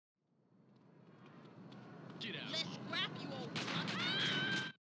Let's scrap you, old fuck.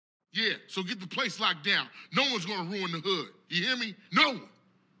 Yeah, so get the place locked down. No one's gonna ruin the hood. You hear me? No one.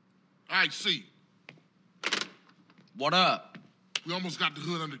 All right, see. What up? We almost got the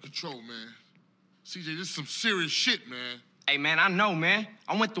hood under control, man. CJ, this is some serious shit, man. Hey, man, I know, man.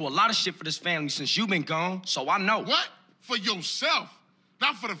 I went through a lot of shit for this family since you've been gone, so I know. What? For yourself,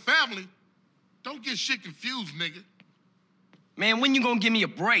 not for the family. Don't get shit confused, nigga. Man, when you gonna give me a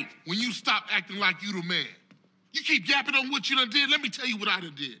break? When you stop acting like you the man. You keep yapping on what you done did, let me tell you what I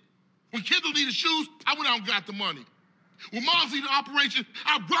done did. When Kendall needed shoes, I went out and got the money. When Mom's needed operation,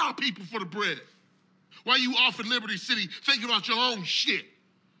 I robbed people for the bread. While you off in Liberty City thinking about your own shit.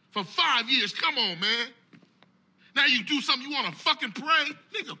 For 5 years, come on, man. Now you do something you wanna fucking pray?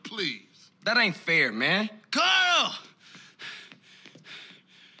 Nigga, please. That ain't fair, man. Carl!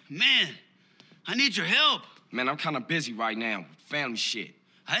 Man, I need your help. Man, I'm kind of busy right now with family shit.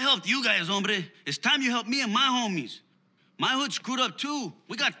 I helped you guys, hombre. It's time you help me and my homies. My hood's screwed up, too.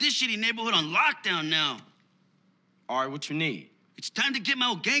 We got this shitty neighborhood on lockdown now. All right, what you need? It's time to get my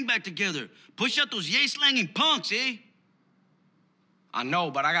old gang back together. Push out those yay-slanging punks, eh? I know,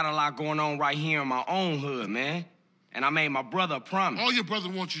 but I got a lot going on right here in my own hood, man. And I made my brother a promise. All your brother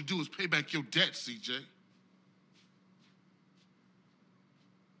wants you to do is pay back your debt, CJ.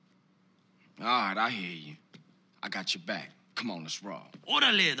 All right, I hear you. I got your back. Come on, let's roll.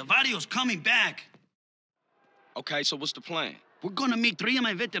 Orale, the barrio's coming back. Okay, so what's the plan? We're gonna meet 3 of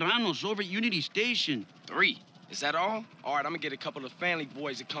my veteranos over at Unity Station. 3? Is that all? All right, I'm gonna get a couple of family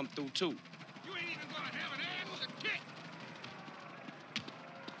boys to come through, too. You ain't even gonna have an ass to kick.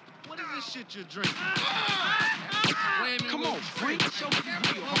 What is this shit you're drinking? Come on, freak. Show me you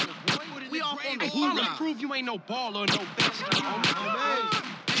real, homeboy. We off on the hoorah. Prove you ain't no baller or no best, homie.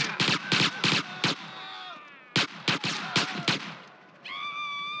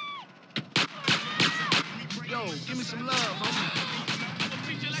 Yo, give me some love, homie.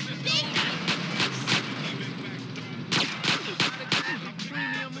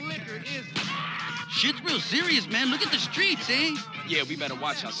 Premium liquor is... Shit's real serious, man. Look at the streets, eh? Yeah, we better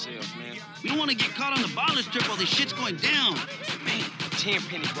watch ourselves, man. We don't want to get caught on the baller's trip while this shit's going down. Man,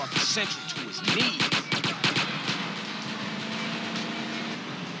 Tenpenny brought the Central to his knees.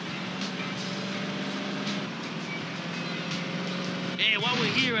 Hey, while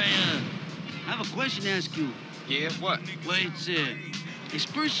we're here, I have a question to ask you. Yeah, what? Well, it's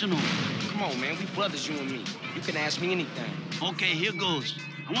personal. Come on, man. We brothers, you and me. You can ask me anything. Okay, here goes.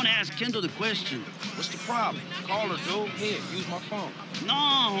 I want to ask Kendall the question. What's the problem? Call her, dude. Here, use my phone. No,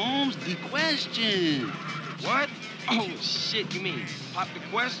 Holmes, the question. What? Oh, shit, you mean pop the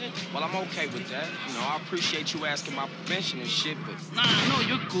question? Well, I'm okay with that. You know, I appreciate you asking my permission and shit, but... Nah, I know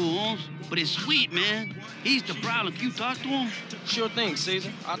you're cool, Holmes, but it's sweet, man. He's the problem. Can you talk to him? Sure thing,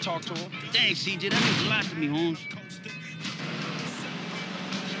 Caesar. I'll talk to him. Thanks, CJ. That means a lot to me, Holmes.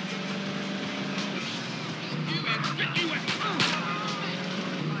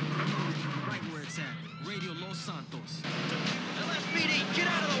 Right where it's at. Radio Los Santos. LSPD, get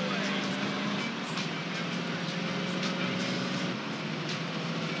out of the way!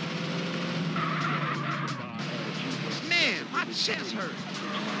 Man, my chest hurts.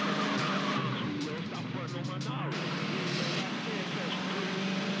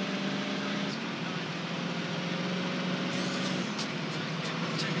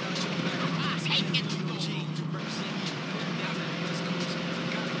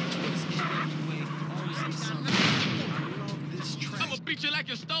 I'ma beat you like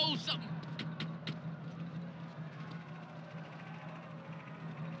you stole something.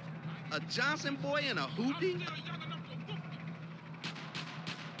 A Johnson boy and a hoopty?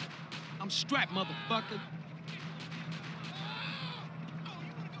 I'm strapped, motherfucker.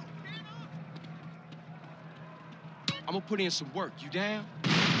 I'm gonna put in some work. You down?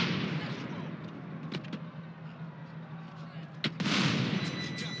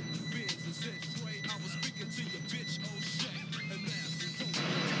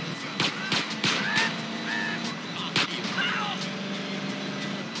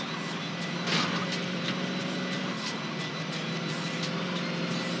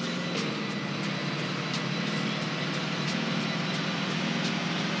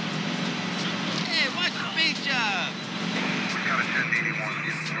 Hey, watch the big job. We got a 1081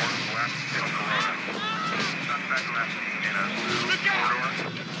 northwest Hill Corona. Suspect left in a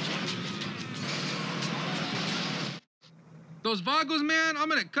corridor. Those vagos, man, I'm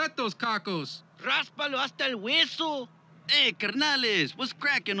gonna cut those cacos. Ráspalo hasta el hueso. Hey, carnales, what's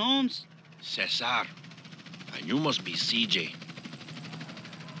cracking, Holmes? Cesar, and you must be CJ.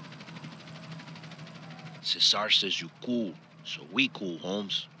 Cesar says you cool, so we cool,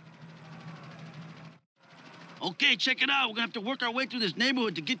 Holmes. Okay, check it out. We're gonna have to work our way through this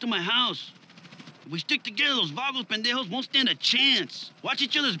neighborhood to get to my house. If we stick together, those vagos pendejos won't stand a chance. Watch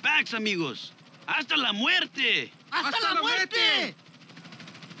each other's backs, amigos. Hasta la muerte! Hasta la muerte!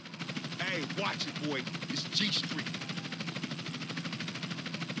 Hey, watch it, boy. It's G Street.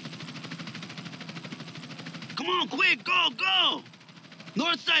 Come on, quick, go, go!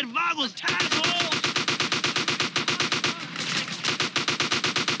 Northside vagos, assholes!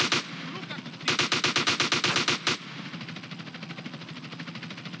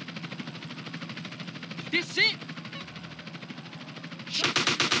 This it?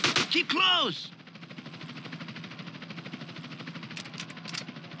 Keep close!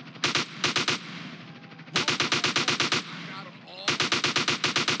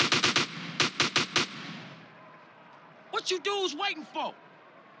 What you dudes waiting for?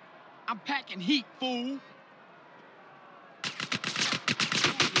 I'm packing heat, fool.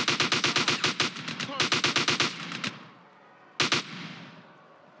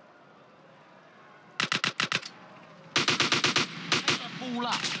 Fool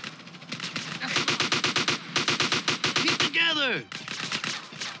out. Keep together!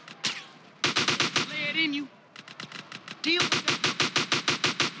 Lay it in you. Deal with that.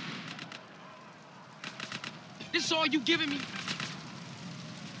 This all you giving me?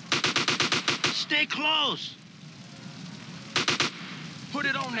 Stay close! Put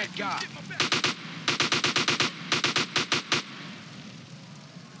it on that guy.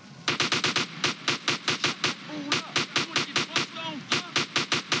 Fool up. You wanna get bust on, huh?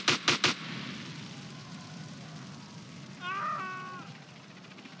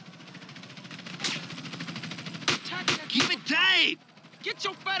 Keep it tight! Get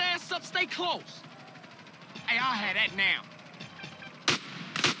your fat ass up, stay close. Hey, I'll have that now.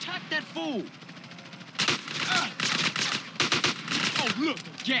 Attack that fool. Oh, look,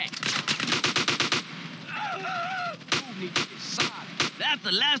 Jack. Fool need to get silent. That's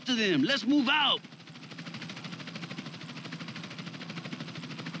the last of them. Let's move out.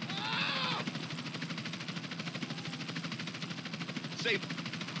 Safe.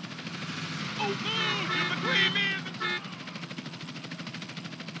 Oh,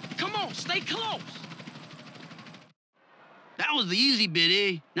 come on, stay close. That was the easy bit,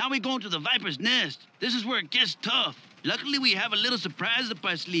 eh? Now we're going to the Viper's Nest. This is where it gets tough. Luckily, we have a little surprise up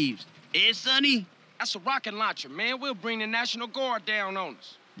our sleeves. Eh, Sonny? That's a rocket launcher, man. We'll bring the National Guard down on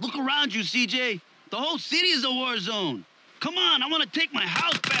us. Look around you, CJ. The whole city is a war zone. Come on, I want to take my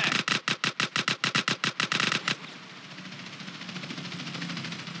house back.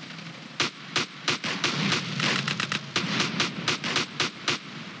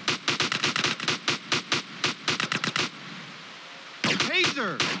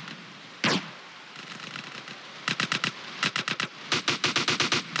 Taser!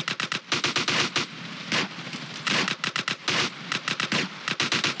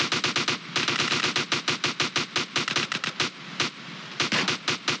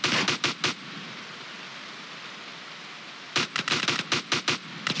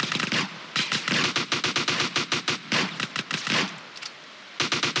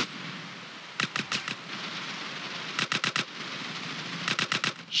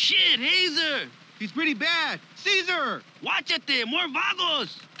 Shit, Hazer! He's pretty bad. Caesar! Watch it there, more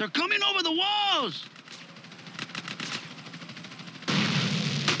vagos! They're coming over the walls!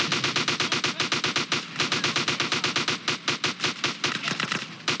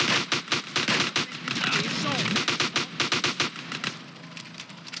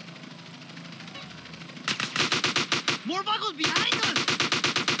 More vagos behind us!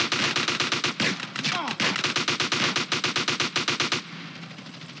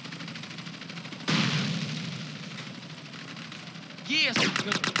 Yes.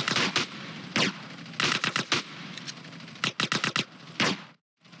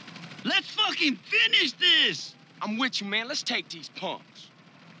 Let's fucking finish this! I'm with you, man. Let's take these punks.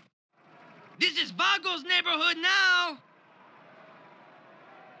 This is Vago's neighborhood now.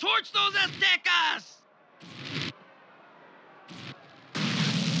 Torch those Aztecas.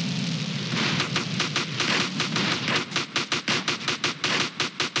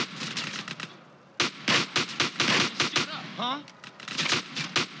 Huh?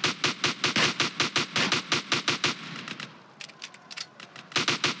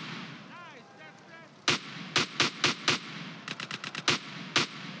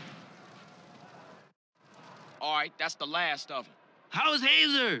 All right, that's the last of them. How's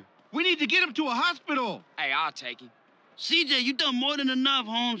Hazer? We need to get him to a hospital. Hey, I'll take him. CJ, you done more than enough,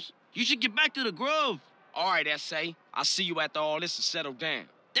 Holmes. You should get back to the Grove. All right, S.A. I'll see you after all this is settled down.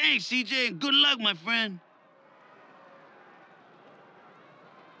 Thanks, CJ, and good luck, my friend.